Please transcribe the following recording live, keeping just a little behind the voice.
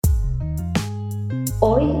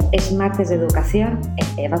Hoy es martes de educación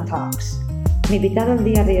en Eva Talks. Mi invitado el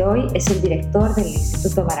día de hoy es el director del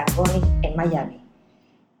Instituto Marangoni en Miami.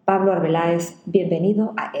 Pablo Arbeláez,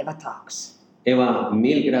 bienvenido a Eva Talks. Eva,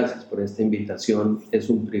 mil gracias por esta invitación. Es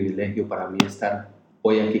un privilegio para mí estar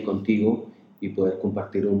hoy aquí contigo y poder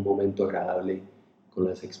compartir un momento agradable con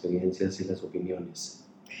las experiencias y las opiniones.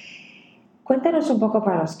 Cuéntanos un poco,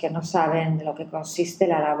 para los que no saben, de lo que consiste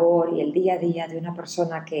la labor y el día a día de una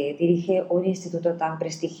persona que dirige un instituto tan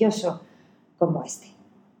prestigioso como este.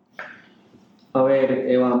 A ver,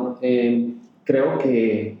 Eva, creo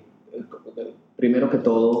que primero que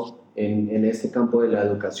todo, en este campo de la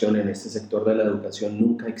educación, en este sector de la educación,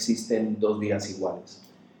 nunca existen dos días iguales.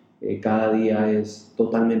 Cada día es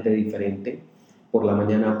totalmente diferente. Por la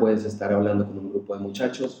mañana puedes estar hablando con un grupo de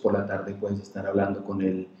muchachos, por la tarde puedes estar hablando con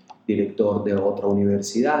el director de otra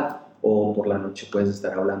universidad o por la noche puedes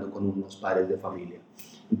estar hablando con unos padres de familia.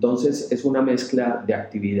 Entonces es una mezcla de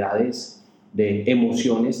actividades, de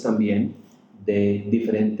emociones también, de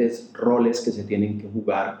diferentes roles que se tienen que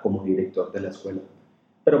jugar como director de la escuela.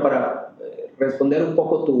 Pero para responder un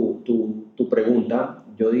poco tu pregunta,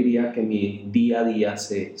 yo diría que mi día a día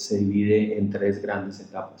se divide en tres grandes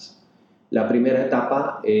etapas. La primera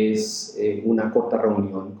etapa es una corta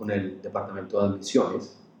reunión con el Departamento de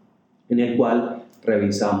Admisiones, en el cual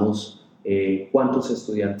revisamos cuántos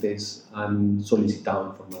estudiantes han solicitado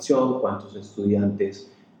información, cuántos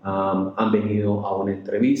estudiantes han venido a una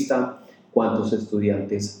entrevista, cuántos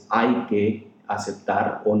estudiantes hay que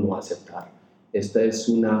aceptar o no aceptar. Esta es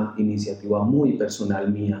una iniciativa muy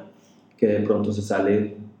personal mía que de pronto se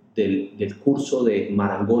sale del curso de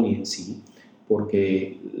Marangoni en sí,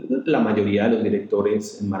 porque la mayoría de los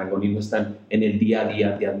directores en Marangoni no están en el día a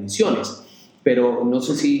día de admisiones. Pero no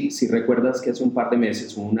sé si recuerdas que hace un par de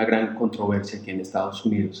meses hubo una gran controversia aquí en Estados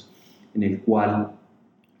Unidos, en el cual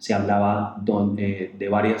se hablaba de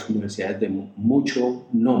varias universidades de mucho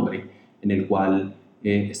nombre, en el cual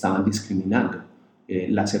estaban discriminando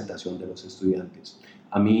la aceptación de los estudiantes.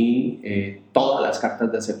 A mí todas las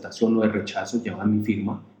cartas de aceptación o de rechazo llevan mi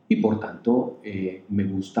firma y por tanto me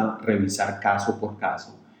gusta revisar caso por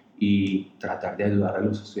caso y tratar de ayudar a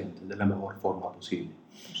los estudiantes de la mejor forma posible.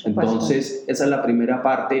 Entonces, esa es la primera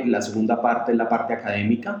parte. La segunda parte es la parte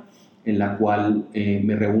académica, en la cual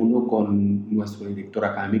me reúno con nuestro director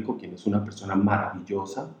académico, quien es una persona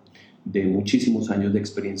maravillosa, de muchísimos años de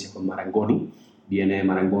experiencia con Marangoni, viene de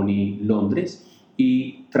Marangoni, Londres,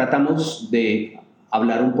 y tratamos de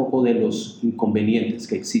hablar un poco de los inconvenientes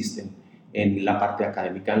que existen en la parte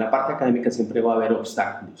académica. En la parte académica siempre va a haber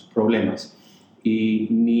obstáculos, problemas, y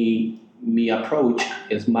mi approach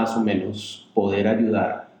es más o menos poder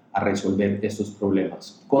ayudar a resolver estos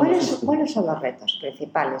problemas. ¿Cuáles son los retos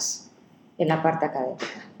principales en la parte académica?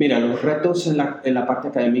 Mira, los retos en la parte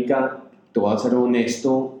académica, te voy a ser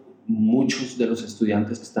honesto, muchos de los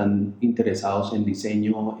estudiantes que están interesados en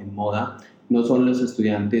diseño, en moda, no son los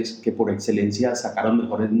estudiantes que por excelencia sacaron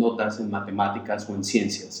mejores notas en matemáticas o en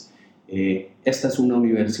ciencias. Esta es una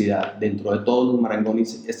universidad, dentro de todos los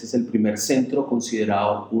Marangonis, este es el primer centro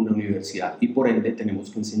considerado una universidad y por ende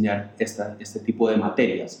tenemos que enseñar este tipo de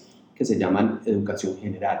materias que se llaman educación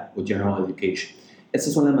general o general education.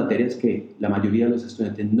 Estas son las materias que la mayoría de los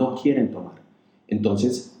estudiantes no quieren tomar.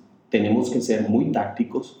 Entonces tenemos que ser muy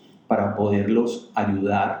tácticos para poderlos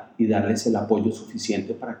ayudar y darles el apoyo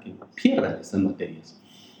suficiente para que no pierdan estas materias.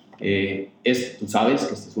 Tú sabes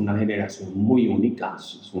que esta es una generación muy única,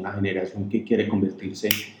 es una generación que quiere convertirse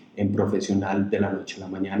en profesional de la noche a la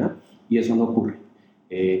mañana y eso no ocurre.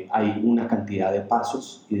 Hay una cantidad de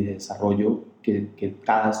pasos y de desarrollo que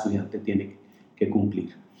cada estudiante tiene que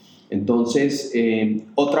cumplir. Entonces,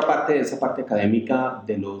 otra parte de esa parte académica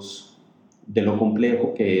de lo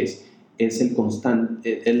complejo que es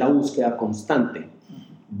la búsqueda constante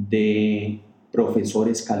de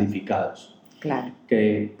profesores calificados. Claro.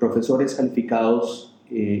 Que profesores calificados,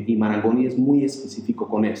 y Marangoni es muy específico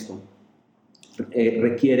con esto,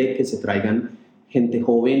 requiere que se traigan gente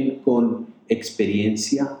joven con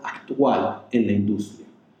experiencia actual en la industria.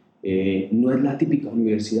 No es la típica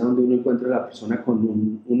universidad donde uno encuentra a la persona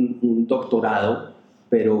con un doctorado,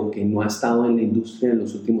 pero que no ha estado en la industria en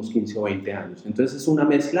los últimos 15 o 20 años. Entonces es una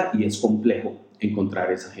mezcla y es complejo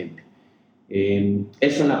encontrar esa gente.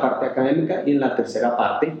 Eso en la parte académica y en la tercera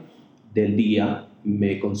parte del día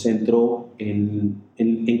me concentro en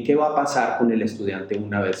qué va a pasar con el estudiante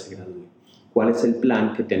una vez se gradúe, cuál es el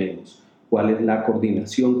plan que tenemos, cuál es la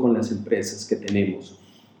coordinación con las empresas que tenemos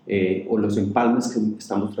o los empalmes que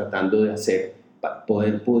estamos tratando de hacer para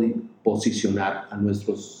poder posicionar a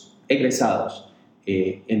nuestros egresados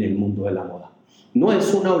en el mundo de la moda. No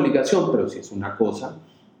es una obligación, pero sí es una cosa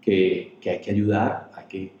que hay que ayudar, hay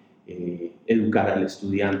que educar al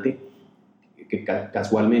estudiante, que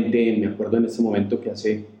casualmente me acuerdo en ese momento que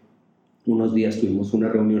hace unos días tuvimos una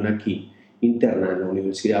reunión aquí interna en la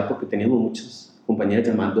universidad porque teníamos muchas compañías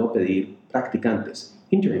llamando a pedir practicantes,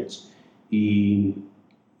 interns, y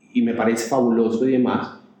me parece fabuloso y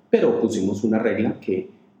demás, pero pusimos una regla que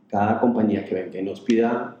cada compañía que venga y nos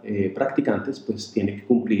pida practicantes, pues tiene que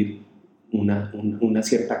cumplir una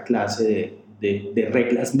cierta clase de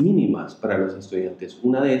reglas mínimas para los estudiantes.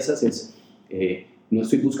 Una de esas es, no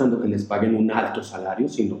estoy buscando que les paguen un alto salario,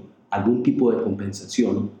 sino algún tipo de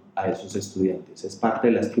compensación a esos estudiantes. Es parte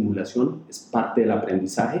de la estimulación, es parte del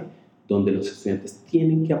aprendizaje, donde los estudiantes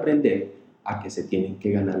tienen que aprender a que se tienen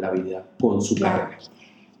que ganar la vida con su carrera.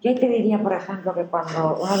 Yo te diría, por ejemplo, que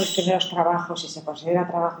cuando uno de mis primeros trabajos, y se considera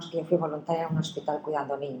trabajos, que yo fui voluntaria en un hospital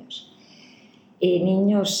cuidando niños, y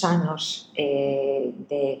niños sanos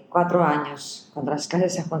de 4 años, cuando las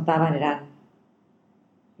clases se juntaban eran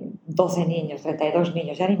 12 niños, 32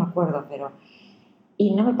 niños, ya ni me acuerdo,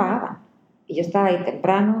 y no me pagaban. Y yo estaba ahí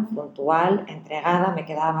temprano, puntual, entregada, me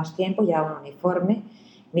quedaba más tiempo, llevaba un uniforme.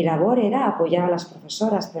 Mi labor era apoyar a las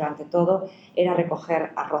profesoras, pero ante todo era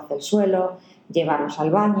recoger arroz del suelo, llevarlos al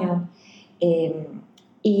baño.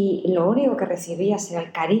 Y lo único que recibías era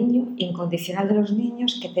el cariño incondicional de los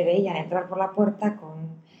niños que te veían entrar por la puerta con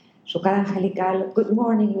su cara angelical, "Good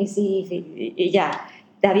morning, Miss Eve", y ya,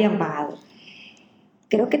 te habían pagado.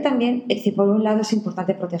 Creo que también, por un lado, es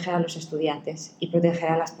importante proteger a los estudiantes y proteger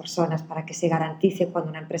a las personas para que se garantice cuando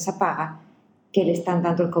una empresa paga que le están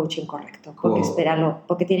dando el coaching correcto,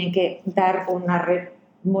 porque tienen que dar una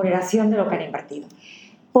remuneración de lo que han invertido.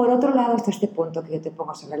 Por otro lado está este punto que yo te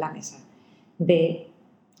pongo sobre la mesa, de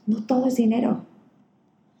no todo es dinero.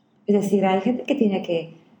 Es decir, hay gente que tiene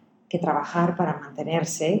que trabajar para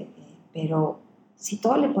mantenerse, pero si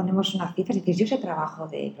todos le ponemos una cifra, es decir, yo ese trabajo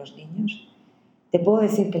de los niños, te puedo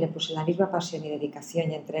decir que le puse la misma pasión y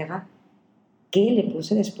dedicación y entrega que le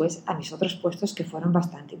puse después a mis otros puestos que fueron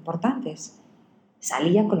bastante importantes.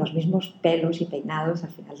 Salía con los mismos pelos y peinados al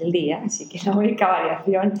final del día, así que la única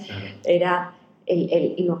variación era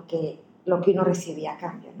lo que uno recibía a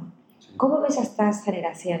cambio, ¿no? Sí. ¿Cómo ves a estas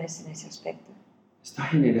generaciones en ese aspecto? Esta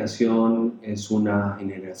generación es una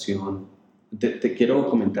generación... Te quiero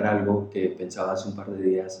comentar algo que pensaba hace un par de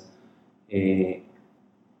días.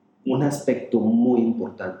 Un aspecto muy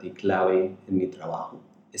importante y clave en mi trabajo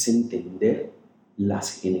es entender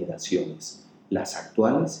las generaciones, las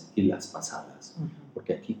actuales y las pasadas.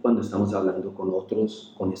 Porque aquí cuando estamos hablando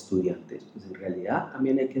con estudiantes, pues en realidad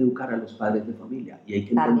también hay que educar a los padres de familia y hay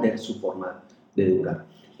que entender su forma de educar.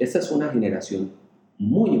 Esta es una generación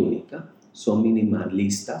muy única, son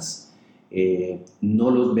minimalistas,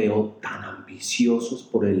 no los veo tan ambiciosos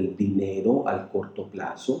por el dinero al corto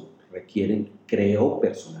plazo, requieren, creo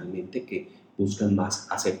personalmente, que buscan más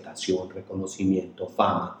aceptación, reconocimiento,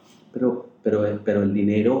 fama, pero el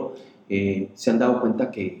dinero, se han dado cuenta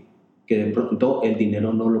que de pronto el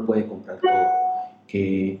dinero no lo puede comprar todo,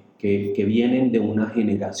 que vienen de una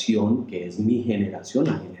generación que es mi generación,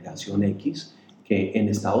 la generación X, que en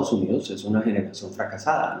Estados Unidos es una generación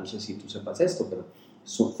fracasada. No sé si tú sepas esto, pero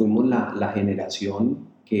fuimos la generación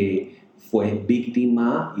que fue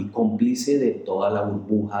víctima y cómplice de toda la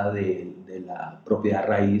burbuja de la propiedad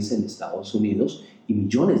raíz en Estados Unidos, y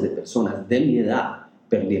millones de personas de mi edad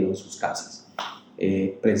perdieron sus casas,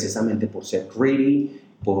 precisamente por ser greedy,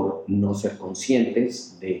 por no ser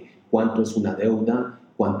conscientes de cuánto es una deuda,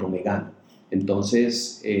 cuánto me gano.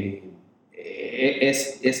 Entonces,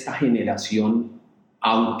 es esta generación,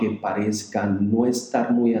 aunque parezca no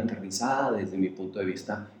estar muy aterrizada desde mi punto de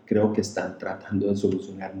vista, creo que están tratando de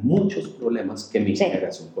solucionar muchos problemas que mi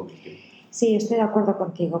generación cometió. Sí, estoy de acuerdo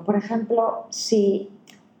contigo. Por ejemplo, si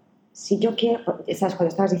yo quiero, ¿sabes? Cuando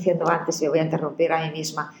estabas diciendo antes, y me voy a interrumpir a mí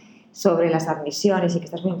misma, sobre las admisiones y que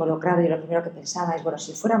estás muy involucrado, y lo primero que pensaba es, bueno,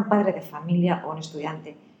 si fuera un padre de familia o un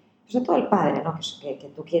estudiante, sobre todo el padre, ¿no?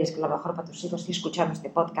 que tú quieres que lo mejor para tus hijos, estoy escuchando este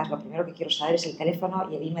podcast, lo primero que quiero saber es el teléfono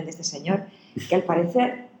y el email de este señor, que al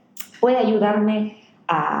parecer puede ayudarme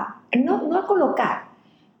a, no a colocar,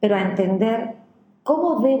 pero a entender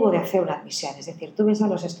cómo debo de hacer una admisión. Es decir, tú ves a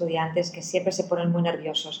los estudiantes que siempre se ponen muy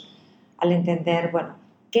nerviosos al entender, bueno,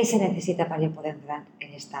 qué se necesita para yo poder entrar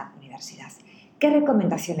en esta universidad. ¿Qué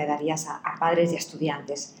recomendación le darías a padres y a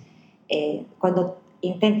estudiantes cuando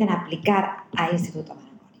intenten aplicar a Instituto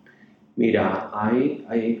Marangoni? Mira,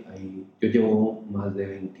 yo llevo más de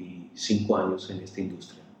 25 años en esta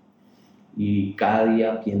industria y cada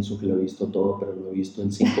día pienso que lo he visto todo, pero lo he visto en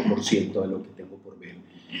 5% de lo que tengo por ver.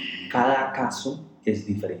 Cada caso es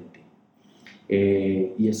diferente,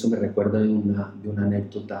 y eso me recuerda de una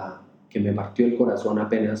anécdota que me partió el corazón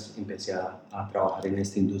apenas empecé a trabajar en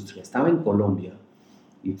esta industria. Estaba en Colombia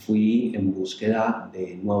y fui en búsqueda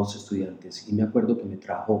de nuevos estudiantes y me acuerdo que me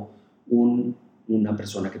trajo una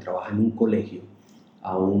persona que trabaja en un colegio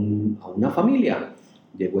a una familia.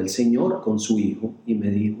 Llegó el señor con su hijo y me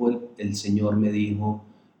dijo, el señor me dijo,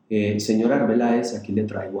 señor Arbeláez, aquí le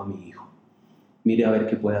traigo a mi hijo. Mire a ver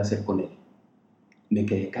qué puede hacer con él. Me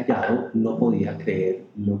quedé callado, no podía creer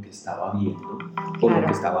lo que estaba viendo o lo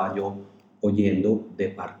que estaba yo oyendo de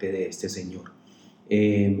parte de este señor.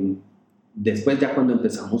 Después ya cuando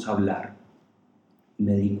empezamos a hablar,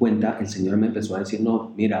 me di cuenta, el señor me empezó a decir,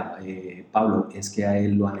 no, mira, Pablo, es que a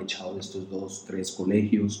él lo han echado de estos 2, 3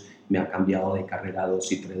 colegios, me ha cambiado de carrera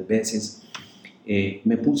 2 y 3 veces.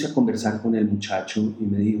 Me puse a conversar con el muchacho y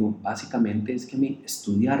me dijo, básicamente es que a mí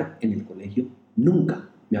estudiar en el colegio nunca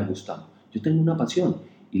me ha gustado. Yo tengo una pasión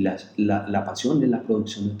y la pasión es la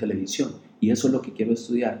producción de televisión y eso es lo que quiero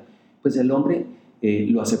estudiar. Pues el hombre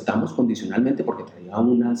lo aceptamos condicionalmente porque traía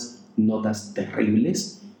unas notas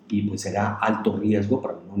terribles y pues era alto riesgo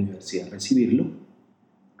para una universidad recibirlo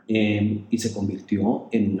y se convirtió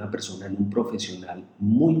en una persona, en un profesional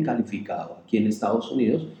muy calificado aquí en Estados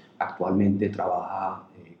Unidos. Actualmente trabaja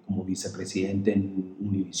como vicepresidente en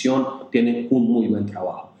Univision, tiene un muy buen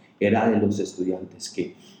trabajo. Era de los estudiantes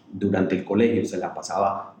que durante el colegio se la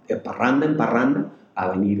pasaba de parranda en parranda a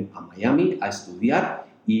venir a Miami a estudiar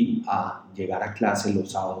y a llegar a clase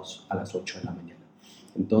los sábados a las 8 de la mañana.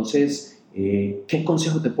 Entonces, ¿qué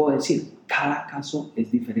consejo te puedo decir? Cada caso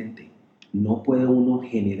es diferente. No puede uno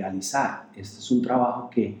generalizar. Este es un trabajo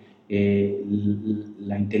que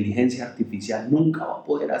la inteligencia artificial nunca va a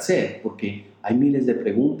poder hacer porque hay miles de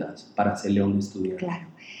preguntas para hacerle a un estudiante. Claro.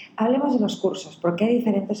 Hablemos de los cursos, porque hay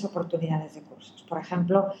diferentes oportunidades de cursos. Por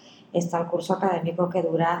ejemplo, está el curso académico que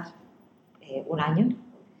dura un año,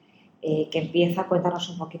 que empieza, cuéntanos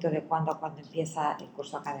un poquito de cuándo empieza el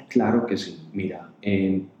curso académico. Claro que sí. Mira,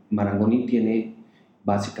 Marangoni tiene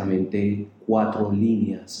básicamente 4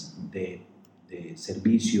 líneas de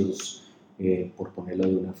servicios, por ponerlo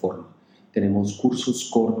de una forma. Tenemos cursos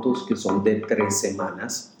cortos que son de 3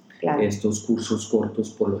 semanas. Claro. Estos cursos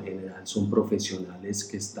cortos por lo general son profesionales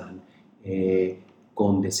que están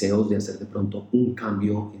con deseos de hacer de pronto un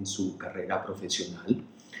cambio en su carrera profesional.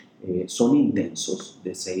 Son intensos,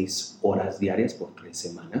 de 6 horas diarias por 3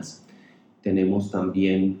 semanas. Tenemos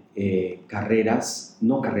también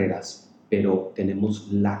pero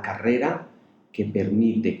tenemos la carrera que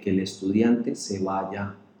permite que el estudiante se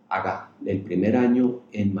vaya, haga el primer año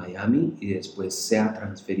en Miami y después sea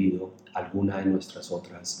transferido a alguna de nuestras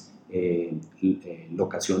otras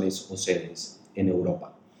locaciones o sedes en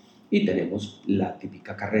Europa. Y tenemos la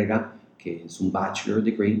típica carrera que es un bachelor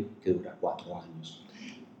degree que dura 4 años.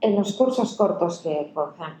 En los cursos cortos que,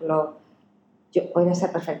 por ejemplo, podría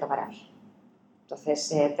ser perfecto para mí.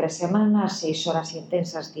 Entonces, 3 semanas, 6 horas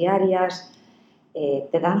intensas diarias,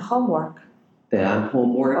 ¿te dan homework? Te dan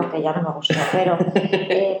homework. Porque ya no me gustó, pero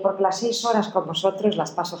porque las 6 horas con vosotros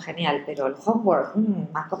las paso genial, pero el homework,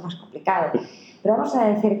 más complicado. Pero vamos a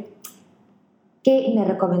decir, ¿qué me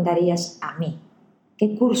recomendarías a mí?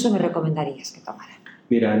 ¿Qué curso me recomendarías que tomara?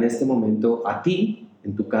 Mira, en este momento, a ti,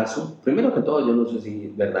 en tu caso, primero que todo, yo no sé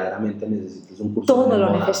si verdaderamente necesitas un curso. Todo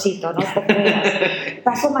lo necesito, no te creas.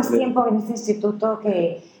 Paso más tiempo en este instituto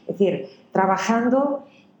trabajando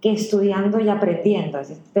que estudiando y aprendiendo,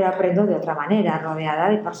 pero aprendo de otra manera, rodeada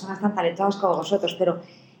de personas tan talentosas como vosotros, pero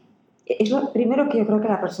es lo primero que yo creo que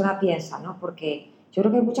la persona piensa, ¿no? Porque yo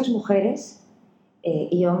creo que hay muchas mujeres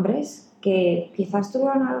y hombres que quizás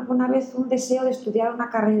tuvieron alguna vez un deseo de estudiar una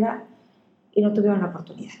carrera y no tuvieron la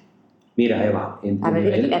oportunidad. Mira, Eva, en tu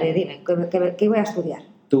nivel, dime, ¿qué voy a estudiar?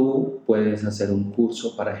 Tú puedes hacer un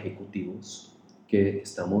curso para ejecutivos que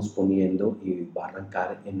estamos poniendo y va a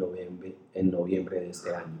arrancar en noviembre de este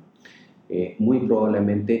año. Muy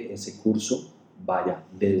probablemente ese curso vaya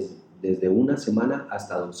desde 1 semana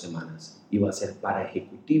hasta 2 semanas y va a ser para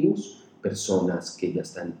ejecutivos, personas que ya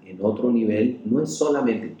están en otro nivel. No es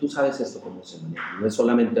solamente, tú sabes esto cómo se maneja, no es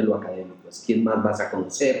solamente lo académico, es quién más vas a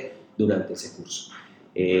conocer durante ese curso.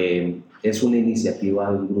 Es una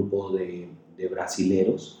iniciativa de un grupo de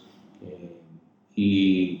brasileros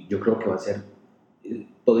y yo creo que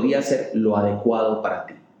podría ser lo adecuado para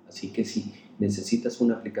ti. Así que si necesitas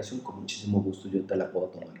una aplicación, con muchísimo gusto yo te la puedo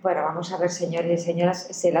tomar. Bueno, vamos a ver, señores y señoras,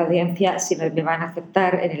 si la audiencia, si me van a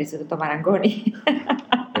aceptar en el Instituto Marangoni.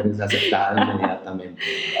 Eres aceptada inmediatamente.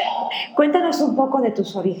 Cuéntanos un poco de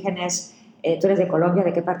tus orígenes. ¿Tú eres de Colombia?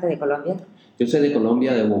 ¿De qué parte de Colombia? Yo soy de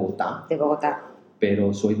Colombia, de Bogotá. De Bogotá.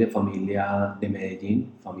 Pero soy de familia de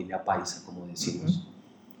Medellín, familia paisa, como decimos.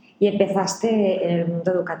 ¿Y empezaste en el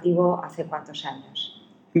mundo educativo hace cuántos años?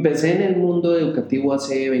 Empecé en el mundo educativo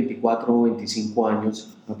hace 24 o 25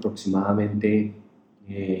 años aproximadamente.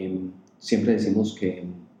 Siempre decimos que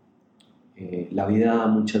la vida da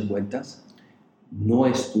muchas vueltas. No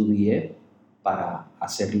estudié para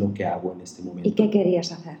hacer lo que hago en este momento. ¿Y qué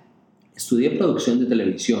querías hacer? Estudié producción de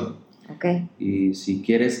televisión. Okay. Y si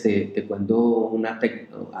quieres te cuento una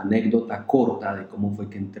anécdota corta de cómo fue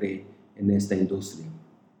que entré en esta industria.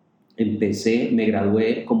 Me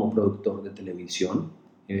gradué como productor de televisión.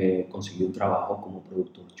 Conseguí un trabajo como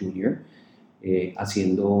productor junior,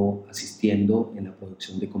 asistiendo en la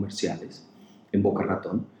producción de comerciales en Boca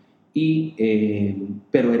Ratón.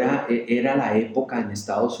 Pero era la época en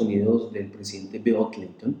Estados Unidos del presidente Bill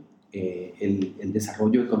Clinton. El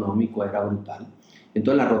desarrollo económico era brutal.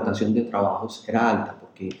 Entonces la rotación de trabajos era alta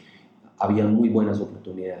porque había muy buenas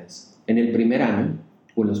oportunidades. En el primer año,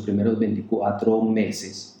 o en los primeros 24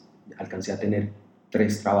 meses, alcancé a tener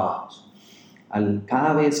 3 trabajos.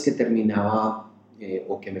 Cada vez que terminaba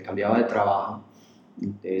o que me cambiaba de trabajo,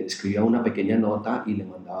 escribía una pequeña nota y le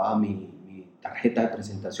mandaba mi tarjeta de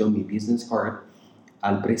presentación, mi business card,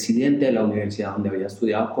 al presidente de la universidad donde había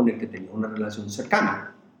estudiado, con el que tenía una relación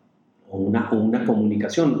cercana o una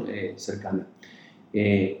comunicación cercana.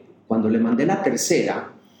 Cuando le mandé la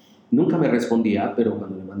tercera, nunca me respondía, pero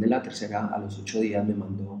cuando le mandé la tercera, a los 8 días me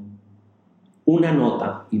mandó una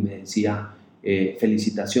nota y me decía: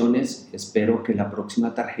 felicitaciones, espero que la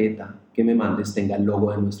próxima tarjeta que me mandes tenga el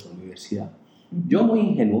logo de nuestra universidad. Yo, muy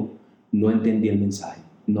ingenuo, no entendí el mensaje,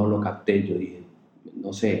 no lo capté. Yo dije,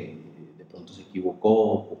 no sé, de pronto se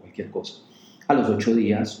equivocó o cualquier cosa. A los 8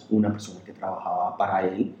 días, una persona que trabajaba para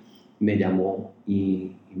él me llamó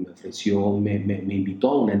y me ofreció, me invitó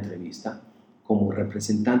a una entrevista como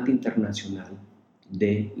representante internacional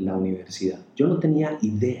de la universidad. Yo no tenía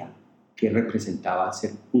idea que representaba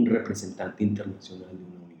ser un representante internacional de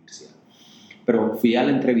una universidad. Pero fui a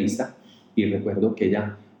la entrevista y recuerdo que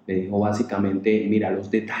ella me dijo básicamente: mira, los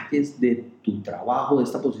detalles de tu trabajo, de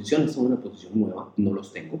esta posición, esta es una posición nueva, no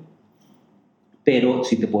los tengo, pero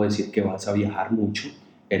sí te puedo decir que vas a viajar mucho.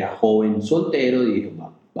 Era joven, soltero, y dije,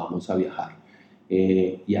 vamos a viajar.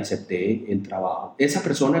 Y acepté el trabajo. Esa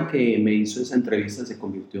persona que me hizo esa entrevista se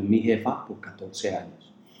convirtió en mi jefa por 14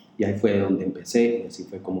 años. Y ahí fue donde empecé, y así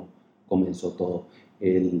fue como comenzó todo.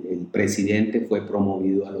 El presidente fue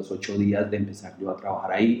promovido a los 8 días de empezar yo a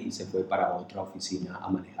trabajar ahí y se fue para otra oficina a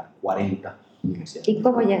manejar 40 universidades. ¿Y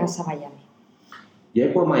cómo llegas a Miami?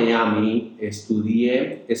 Llego a Miami,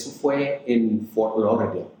 estudié, eso fue en Fort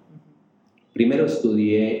Lauderdale. Primero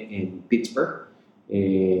estudié en Pittsburgh,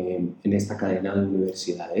 en esta cadena de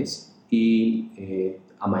universidades, y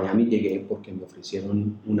a Miami llegué porque me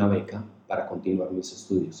ofrecieron una beca para continuar mis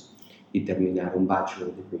estudios y terminar un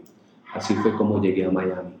bachelor degree. Así fue como llegué a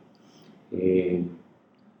Miami.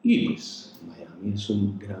 Y pues Miami es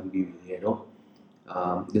un gran vividero.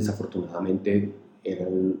 Desafortunadamente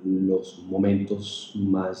eran los momentos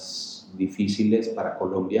más difíciles para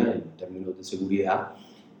Colombia en términos de seguridad,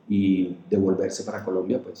 y devolverse para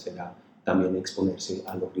Colombia pues era también exponerse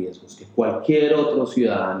a los riesgos que cualquier otro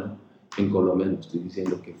ciudadano en Colombia, no estoy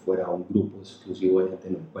diciendo que fuera un grupo exclusivo de gente,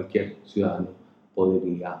 no, cualquier ciudadano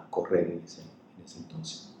podría correr en ese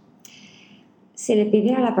entonces. Si le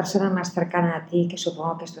pidiera a la persona más cercana a ti, que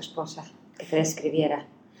supongo que es tu esposa, que te describiera,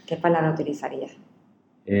 ¿qué palabra utilizaría?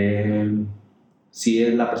 Sí,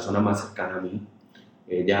 es la persona más cercana a mí.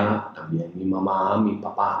 Ella, también mi mamá, mi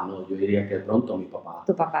papá, ¿no? Yo diría que de pronto mi papá.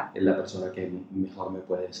 ¿Tu papá? Es la persona que mejor me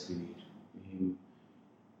puede describir.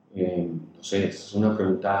 No sé, es una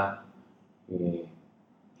pregunta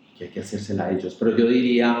que hay que hacérsela a ellos, pero yo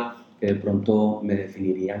diría que de pronto me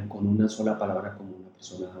definirían con una sola palabra como una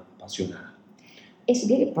persona apasionada. Es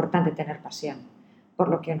bien importante tener pasión por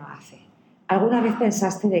lo que uno hace. ¿Alguna vez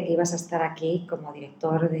pensaste de que ibas a estar aquí como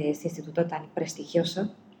director de este instituto tan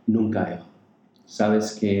prestigioso? Nunca, Eva.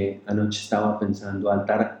 Sabes que anoche estaba pensando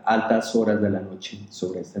altas horas de la noche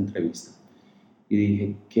sobre esta entrevista y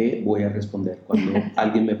dije, ¿qué voy a responder cuando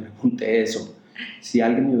alguien me pregunte eso? Si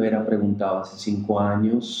alguien me hubiera preguntado hace 5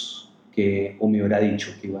 años o me hubiera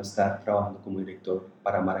dicho que iba a estar trabajando como director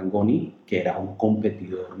para Marangoni, que era un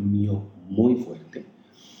competidor mío muy fuerte,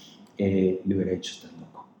 le hubiera dicho, estás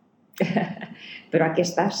loco. Pero aquí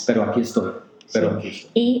estás. Pero aquí estoy.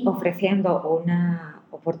 Y ofreciendo una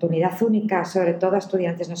oportunidad única, sobre todo a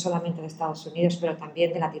estudiantes no solamente de Estados Unidos, pero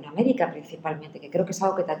también de Latinoamérica principalmente, que creo que es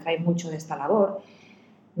algo que te atrae mucho de esta labor,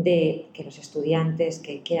 de que los estudiantes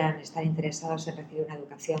que quieran estar interesados en recibir una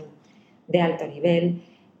educación de alto nivel,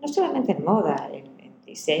 no solamente en moda, en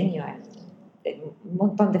diseño, en un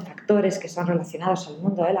montón de factores que son relacionados al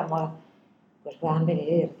mundo de la moda, pues puedan venir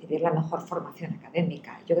y recibir la mejor formación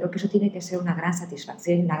académica. Yo creo que eso tiene que ser una gran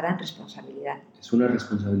satisfacción y una gran responsabilidad. Es una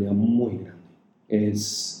responsabilidad muy grande.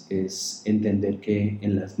 Es entender que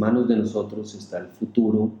en las manos de nosotros está el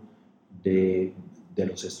futuro de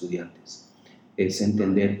los estudiantes. Es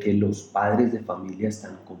entender que los padres de familia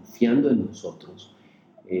están confiando en nosotros.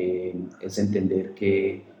 Es entender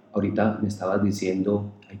que ahorita me estabas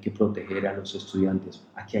diciendo hay que proteger a los estudiantes.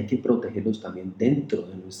 Aquí hay que protegerlos también dentro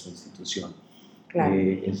de nuestra institución. Claro.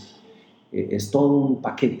 Es todo un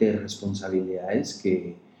paquete de responsabilidades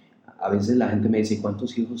que a veces la gente me dice,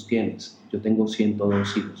 ¿cuántos hijos tienes? Yo tengo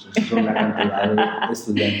 102 hijos. Esas son la cantidad de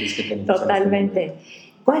estudiantes que tenemos. Totalmente.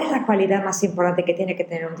 ¿Cuál es la cualidad más importante que tiene que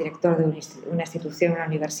tener un director de una institución, una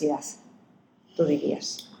universidad? Tú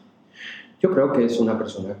dirías. Yo creo que es una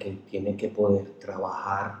persona que tiene que poder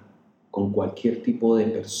trabajar con cualquier tipo de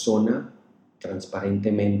persona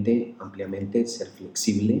transparentemente, ampliamente, ser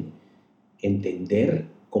flexible, entender,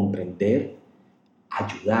 comprender,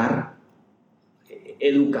 ayudar.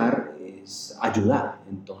 Educar es ayudar.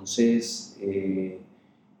 Entonces,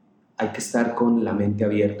 hay que estar con la mente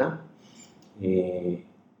abierta.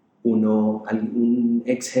 Un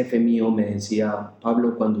ex jefe mío me decía,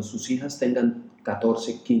 Pablo, cuando sus hijas tengan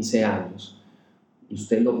 14, 15 años,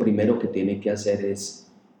 usted lo primero que tiene que hacer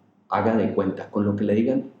es haga de cuenta con lo que le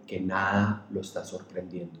digan que nada lo está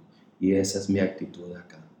sorprendiendo. Y esa es mi actitud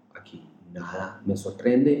aquí. Nada me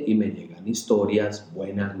sorprende y me llegan historias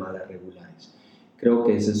buenas, malas, regulares. Creo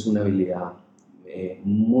que esa es una habilidad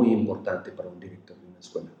muy importante para un director de una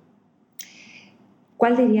escuela.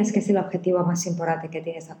 ¿Cuál dirías que es el objetivo más importante que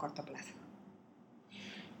tienes a corto plazo?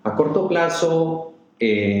 A corto plazo,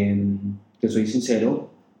 te soy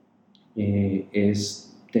sincero,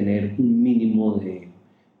 es tener un mínimo de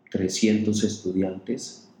 300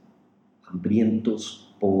 estudiantes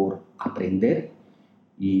hambrientos por aprender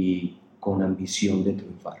y con ambición de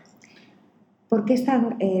triunfar. ¿Por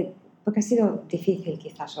qué porque ha sido difícil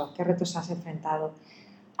quizás o qué retos has enfrentado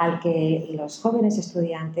al que los jóvenes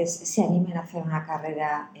estudiantes se animen a hacer una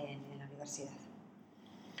carrera en la universidad?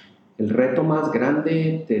 El reto más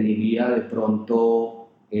grande, te diría de pronto,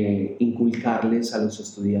 inculcarles a los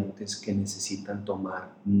estudiantes que necesitan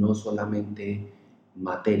tomar no solamente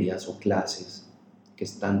materias o clases que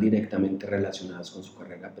están directamente relacionadas con su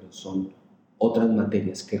carrera, pero son otras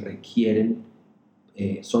materias que requieren,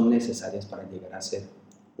 son necesarias para llegar a ser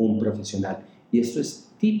un profesional. Y esto es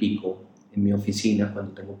típico en mi oficina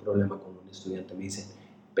cuando tengo un problema con un estudiante. Me dicen,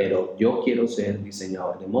 pero yo quiero ser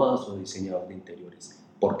diseñador de modas o diseñador de interiores.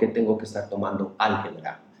 ¿Por qué tengo que estar tomando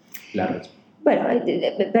álgebra? Bueno,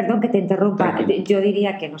 perdón que te interrumpa. Tranquilo. Yo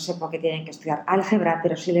diría que no sé por qué tienen que estudiar álgebra,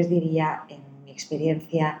 pero sí les diría, en mi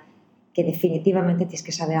experiencia, que definitivamente tienes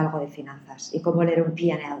que saber algo de finanzas y cómo leer un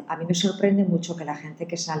P&L. A mí me sorprende mucho que la gente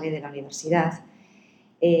que sale de la universidad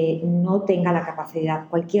no tenga la capacidad.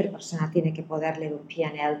 Cualquier persona tiene que poder leer un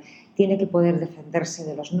P&L, tiene que poder defenderse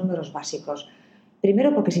de los números básicos.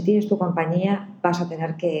 Primero porque si tienes tu compañía vas a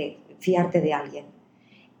tener que fiarte de alguien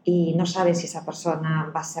y no sabes si esa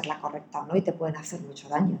persona va a ser la correcta o no y te pueden hacer mucho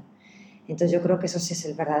daño. Entonces yo creo que eso sí es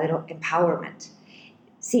el verdadero empowerment.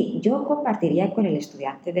 Sí, yo compartiría con el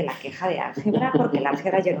estudiante de la queja de álgebra porque la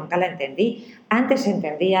álgebra yo nunca la entendí. Antes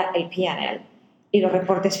entendía el P&L y los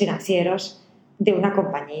reportes financieros de una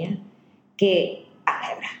compañía que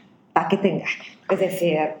álgebra, para que te engañen. Es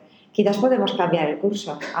decir, quizás podemos cambiar el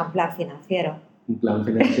curso a un plan financiero. Un plan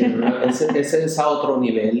financiero, ese es a otro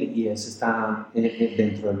nivel y ese está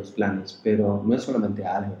dentro de los planes, pero no es solamente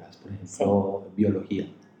álgebras, por ejemplo, sí. Biología.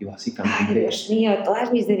 Y básicamente... ¡Ay, Dios mío!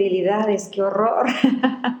 Todas mis debilidades, ¡qué horror!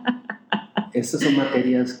 Estas son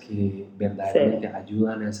materias que verdaderamente sí.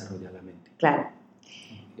 ayudan a desarrollar la mente. Claro.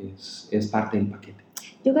 Es parte del paquete.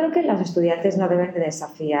 Yo creo que los estudiantes no deben de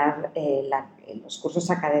desafiar los cursos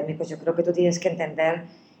académicos. Yo creo que tú tienes que entender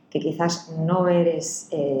que quizás no eres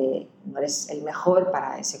el mejor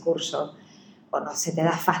para ese curso o no se te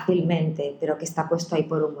da fácilmente, pero que está puesto ahí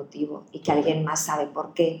por un motivo y que alguien más sabe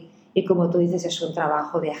por qué. Y como tú dices, es un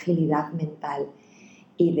trabajo de agilidad mental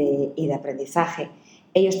y de aprendizaje.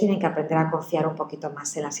 Ellos tienen que aprender a confiar un poquito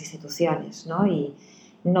más en las instituciones, ¿no? Y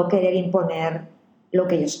no querer imponer lo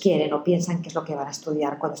que ellos quieren o piensan que es lo que van a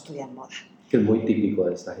estudiar cuando estudian moda. Que es muy típico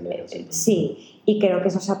de esta generación. Sí, y creo que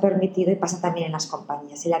eso se ha permitido y pasa también en las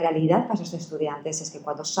compañías. Y la realidad para esos estudiantes es que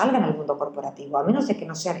cuando salgan al mundo corporativo, a menos de que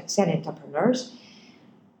no sean entrepreneurs,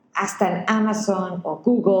 hasta en Amazon o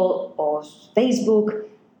Google o Facebook,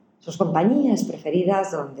 sus compañías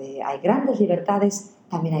preferidas donde hay grandes libertades,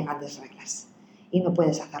 también hay grandes reglas. Y no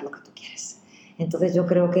puedes hacer lo que tú quieres. Entonces yo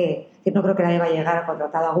creo que no creo que nadie va a llegar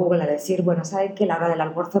contratado a Google a decir, bueno, ¿saben que la hora del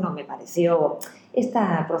almuerzo no me pareció? Este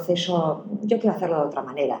proceso yo quiero hacerlo de otra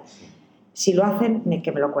manera. Si lo hacen,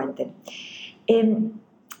 que me lo cuenten.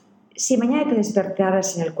 Si mañana te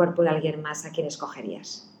despertaras en el cuerpo de alguien más, ¿a quién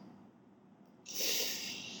escogerías?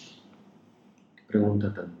 Qué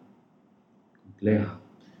pregunta tan compleja.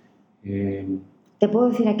 ¿Te puedo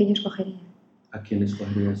decir a quién yo escogería? ¿A quién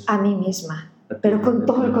escogerías? A mí misma, pero con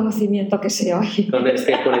todo el conocimiento que sé hoy. Con el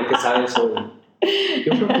que sabes hoy.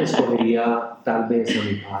 Yo creo que escogería tal vez a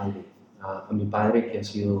mi padre. A mi padre, que ha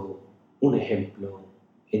sido un ejemplo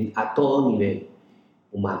a todo nivel,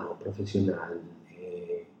 humano, profesional,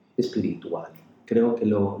 espiritual. Creo que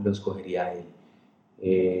lo escogería a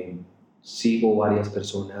él. Sigo varias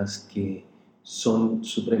personas que son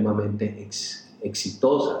supremamente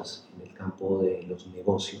exitosas en el campo de los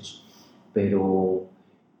negocios, pero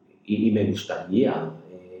y me gustaría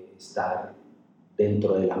estar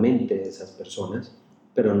dentro de la mente de esas personas,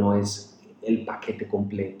 pero no es el paquete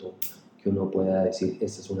completo que uno pueda decir,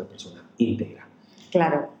 esta es una persona íntegra.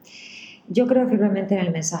 Claro. Yo creo firmemente en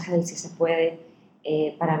el mensaje del sí se puede.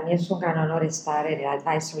 Para mí es un gran honor estar en el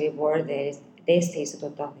Advisory Board de este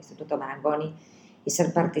Instituto Marangoni, y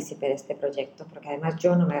ser partícipe de este proyecto, porque además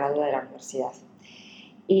yo no me gradué de la universidad.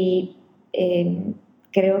 Y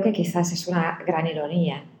creo que quizás es una gran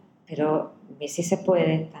ironía, pero sí se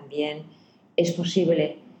puede también es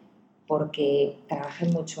posible porque trabajé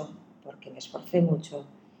mucho, porque me esforcé mucho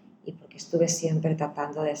y porque estuve siempre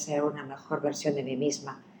tratando de ser una mejor versión de mí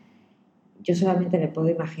misma. Yo solamente me puedo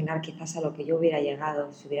imaginar quizás a lo que yo hubiera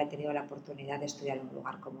llegado si hubiera tenido la oportunidad de estudiar en un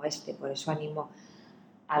lugar como este. Por eso animo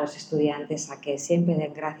a los estudiantes a que siempre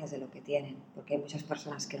den gracias de lo que tienen, porque hay muchas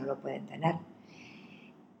personas que no lo pueden tener.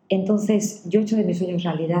 Entonces, yo he hecho de mis sueños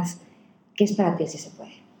realidad. ¿Qué es para ti si se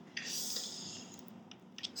puede?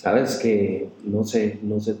 Sabes que, no sé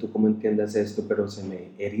tú cómo entiendas esto, pero se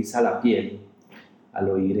me eriza la piel al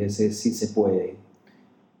oír ese sí se puede,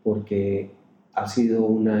 porque ha sido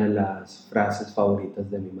una de las frases favoritas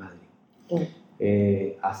de mi madre.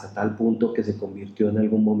 Hasta tal punto que se convirtió en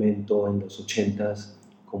algún momento en los 80s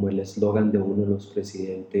como el eslogan de uno de los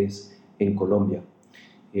presidentes en Colombia.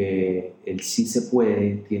 El sí se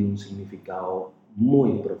puede tiene un significado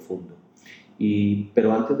muy profundo.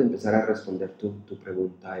 Pero antes de empezar a responder tu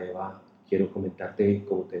pregunta, Eva, quiero comentarte,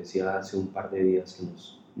 como te decía hace un par de días que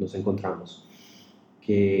nos encontramos,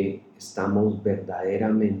 que estamos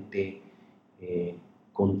verdaderamente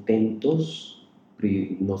contentos,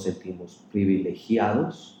 nos sentimos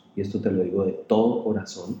privilegiados, y esto te lo digo de todo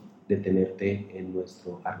corazón, de tenerte en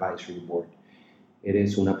nuestro Advisory Board.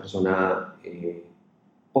 Eres una persona,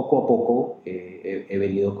 poco a poco he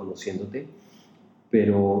venido conociéndote,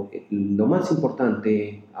 pero lo más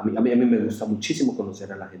importante, a mí me gusta muchísimo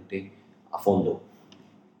conocer a la gente a fondo,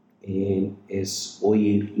 es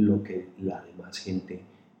oír lo que la demás gente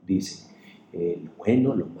dice, lo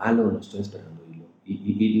bueno, lo malo, no estoy esperando oírlo.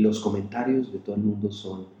 Y los comentarios de todo el mundo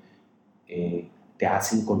te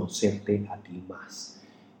hacen conocerte a ti más.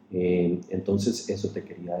 Entonces eso te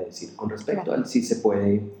quería decir. Con respecto al sí se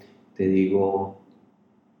puede, te digo,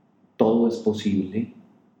 todo es posible.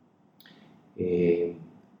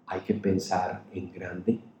 Hay que pensar en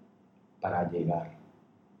grande para llegar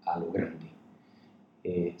a lo grande.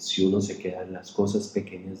 Si uno se queda en las cosas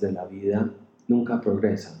pequeñas de la vida, nunca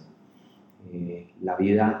progresa. La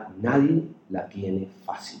vida nadie la tiene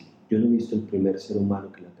fácil. Yo no he visto el primer ser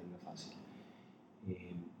humano que la tenga fácil.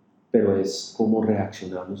 Pero es cómo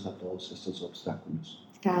reaccionamos a todos estos obstáculos.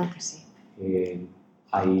 Claro que sí.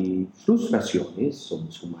 Hay frustraciones,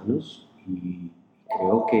 somos humanos, y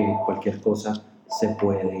creo que cualquier cosa se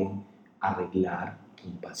puede arreglar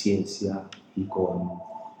con paciencia y con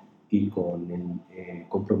el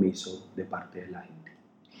compromiso de parte de la gente.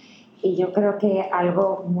 Y yo creo que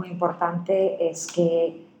algo muy importante es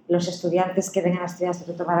que los estudiantes que vengan a estudiar el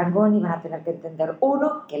Instituto Marangoni van a tener que entender,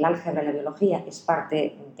 uno, que el álgebra y la biología es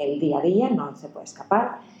parte del día a día, no se puede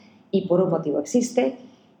escapar, y por un motivo existe,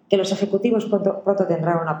 que los ejecutivos pronto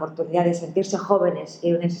tendrán una oportunidad de sentirse jóvenes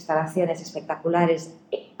y unas instalaciones espectaculares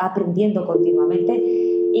aprendiendo continuamente,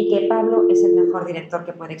 y que Pablo es el mejor director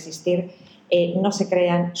que puede existir. No se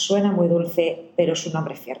crean, suena muy dulce, pero es un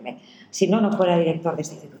hombre firme. Si no, no fuera director de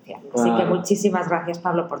esta institución. Así que muchísimas gracias,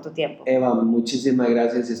 Pablo, por tu tiempo. Eva, muchísimas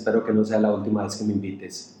gracias y espero que no sea la última vez que me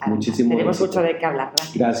invites. Tenemos mucho de qué hablar.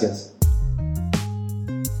 Gracias.